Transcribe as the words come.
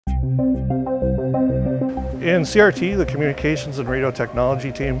In CRT, the Communications and Radio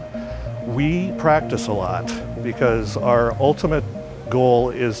Technology team, we practice a lot because our ultimate goal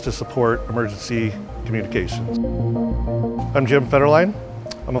is to support emergency communications. I'm Jim Federline.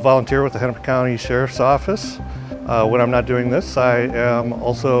 I'm a volunteer with the Hennepin County Sheriff's Office. When I'm not doing this, I am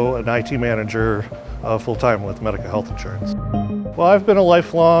also an IT manager full-time with medical health insurance. Well, I've been a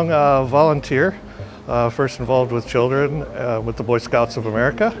lifelong volunteer, first involved with children with the Boy Scouts of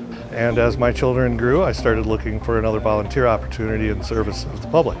America. And as my children grew, I started looking for another volunteer opportunity in service of the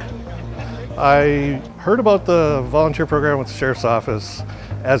public. I heard about the volunteer program with the Sheriff's Office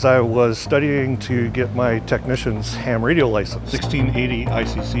as I was studying to get my technician's ham radio license, 1680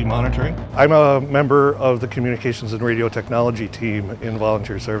 ICC monitoring. I'm a member of the Communications and Radio Technology team in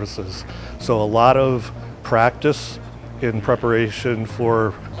volunteer services, so a lot of practice in preparation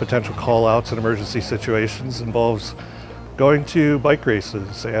for potential call-outs and emergency situations involves going to bike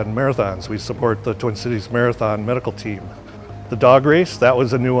races and marathons. We support the Twin Cities Marathon medical team. The dog race, that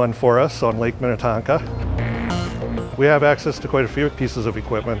was a new one for us on Lake Minnetonka. We have access to quite a few pieces of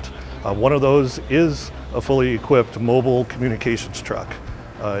equipment. One of those is a fully equipped mobile communications truck.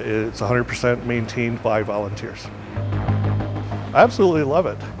 It's 100% maintained by volunteers. I absolutely love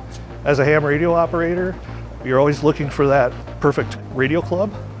it. As a ham radio operator, you're always looking for that perfect radio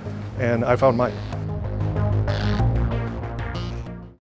club, and I found mine.